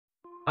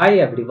Hi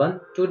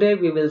everyone, today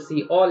we will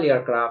see all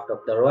aircraft of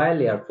the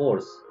Royal Air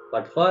Force,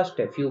 but first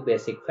a few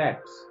basic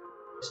facts.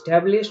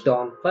 Established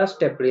on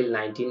 1st April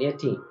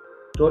 1918,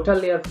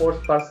 total Air Force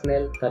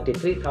personnel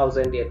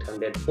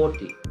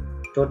 33,840,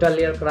 total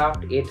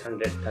aircraft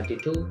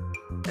 832,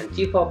 and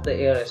Chief of the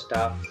Air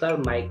Staff Sir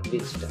Mike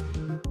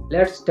Winston.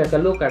 Let's take a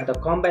look at the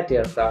combat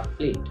aircraft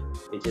fleet,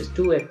 which is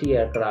 280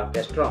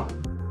 aircraft strong.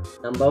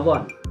 Number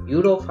 1.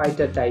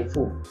 Eurofighter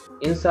Typhoon,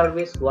 in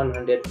service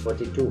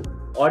 142,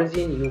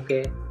 origin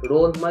UK,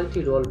 role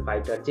multi-role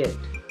fighter jet.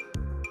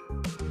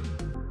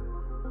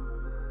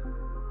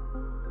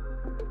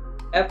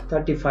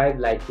 F-35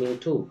 Lightning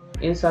II,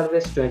 in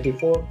service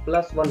 24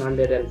 plus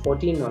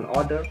 114 on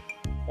order,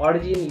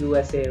 origin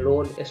USA,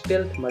 role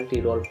stealth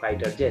multi-role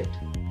fighter jet.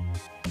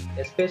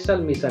 A special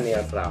mission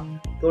aircraft,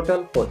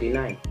 total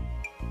 49.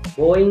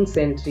 Boeing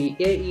Sentry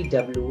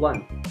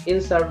AEW-1,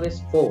 in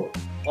service 4,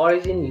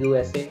 origin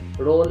USA,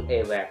 role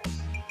AWACS.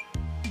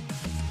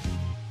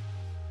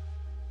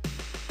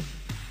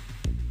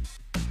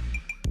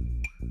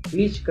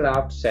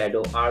 Beechcraft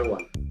Shadow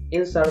R1,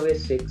 in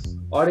service 6,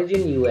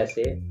 origin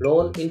USA,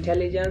 role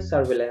intelligence,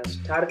 surveillance,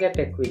 target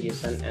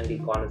acquisition and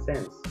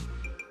reconnaissance.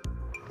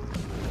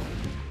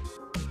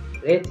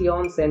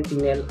 Raytheon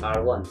Sentinel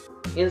R1,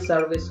 in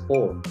service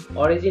 4,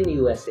 origin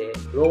USA,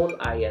 role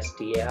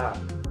ISTAR.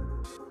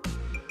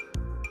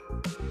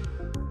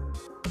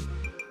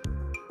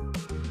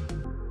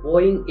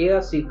 Boeing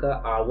Air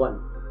Seeker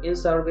R1, in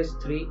service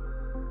 3,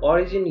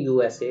 origin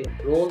USA,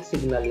 role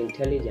signal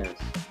intelligence.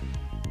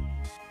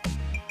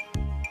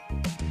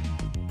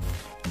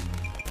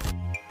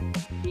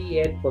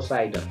 P-8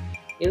 Poseidon,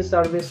 in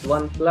service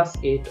 1 plus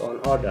 8 on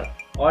order,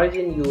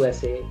 origin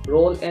USA,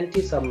 role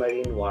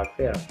anti-submarine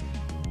warfare.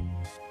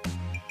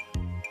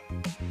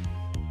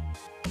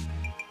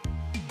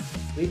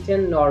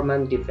 Britain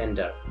Norman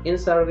Defender, in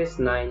service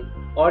 9,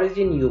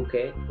 origin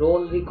UK,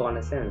 role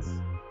reconnaissance.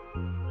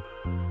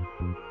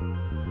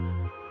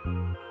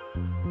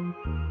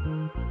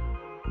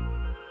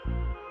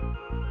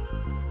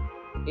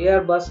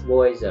 Airbus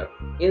Voyager,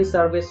 in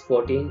service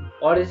 14,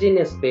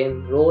 origin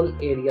Spain, role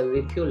aerial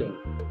refueling.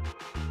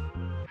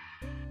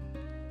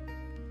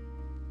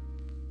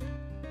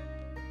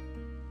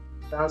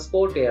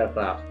 Transport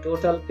aircraft,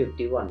 total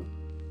 51.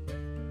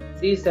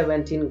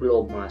 C-17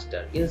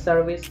 Globemaster, in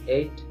service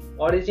 8,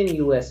 origin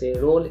USA,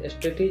 role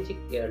strategic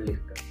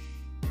airlifter.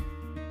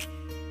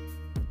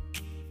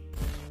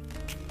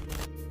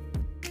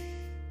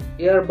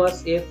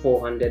 Airbus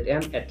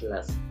A400M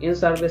Atlas, in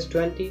service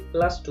 20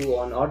 plus 2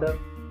 on order,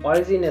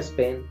 origin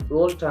Spain,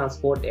 role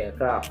transport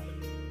aircraft.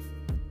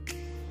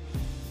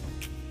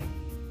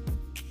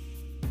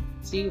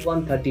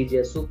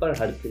 C-130J Super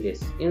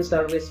Hercules, in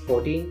service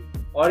 14,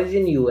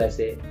 origin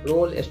USA,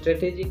 role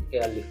strategic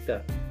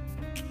airlifter.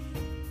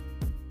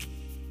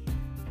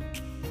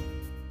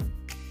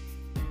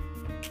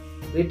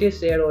 British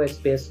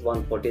Aerospace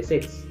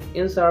 146,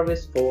 in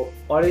service 4,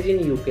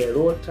 origin UK,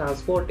 role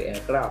transport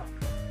aircraft.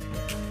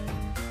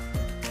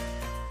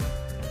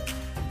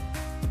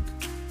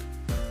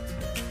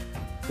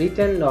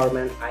 Britain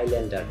Norman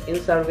Islander, in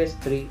service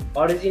 3,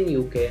 origin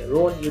UK,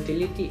 role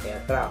utility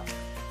aircraft.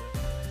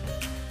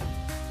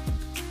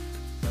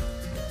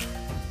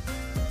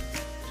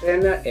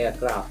 Trainer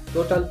aircraft,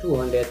 total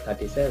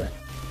 237.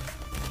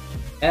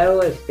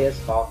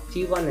 Aerospace Hawk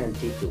T1 and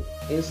T2,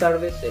 in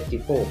service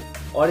 84,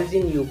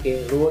 origin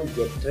UK, role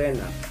jet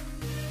trainer.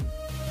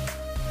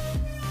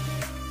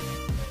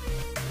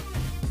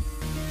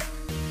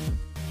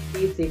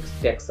 T6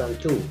 Texan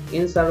 2,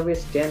 in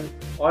service 10,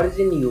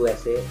 origin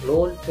USA,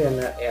 role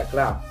trainer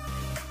aircraft.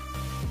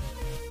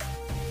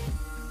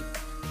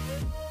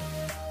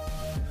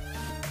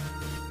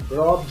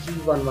 Grob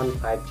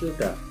G115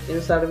 Tutor, in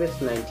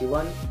service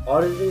 91,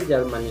 origin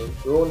Germany,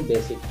 role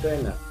basic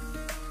trainer.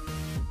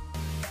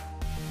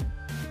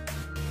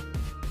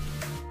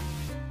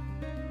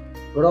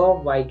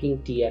 Grob Viking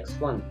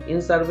TX1,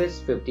 in service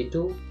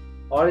 52,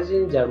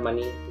 origin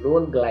Germany,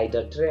 role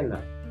glider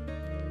trainer.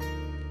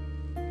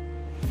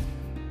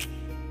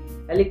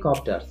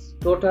 Helicopters,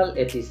 total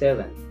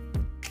 87.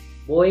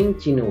 Boeing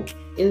Chinook,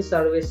 in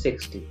service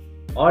 60,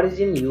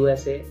 origin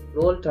USA,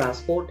 role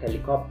transport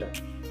helicopter.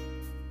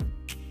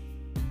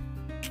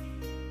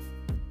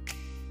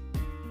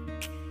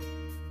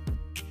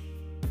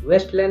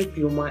 Westland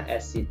Puma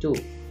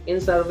SC2, in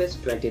service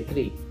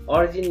 23,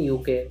 origin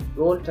UK,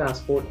 role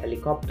transport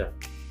helicopter.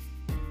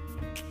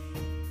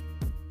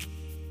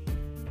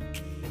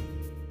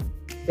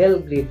 Bell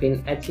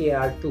Griffin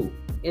HAR2,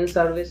 in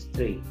service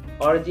 3,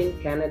 origin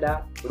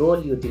Canada,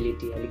 role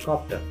utility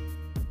helicopter.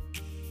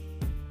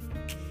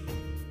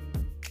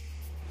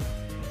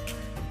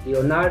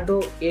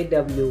 Leonardo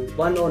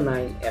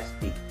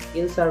AW109SP,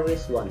 in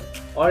service 1,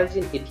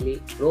 origin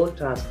Italy, role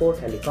transport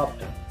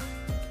helicopter.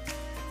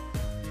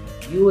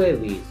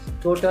 UAVs,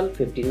 total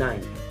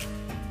 59.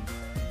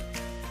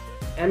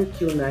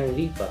 MQ-9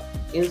 Reaper,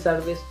 in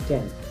service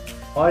 10,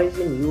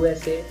 origin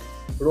USA,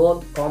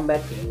 role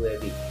combat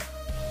UAV.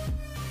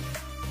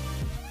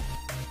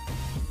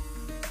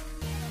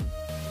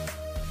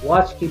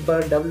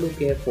 Watchkeeper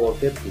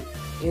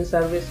WK450, in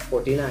service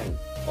 49,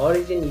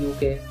 origin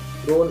UK,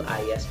 role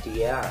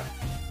ISTAR.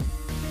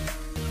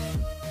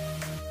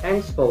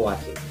 Thanks for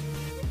watching.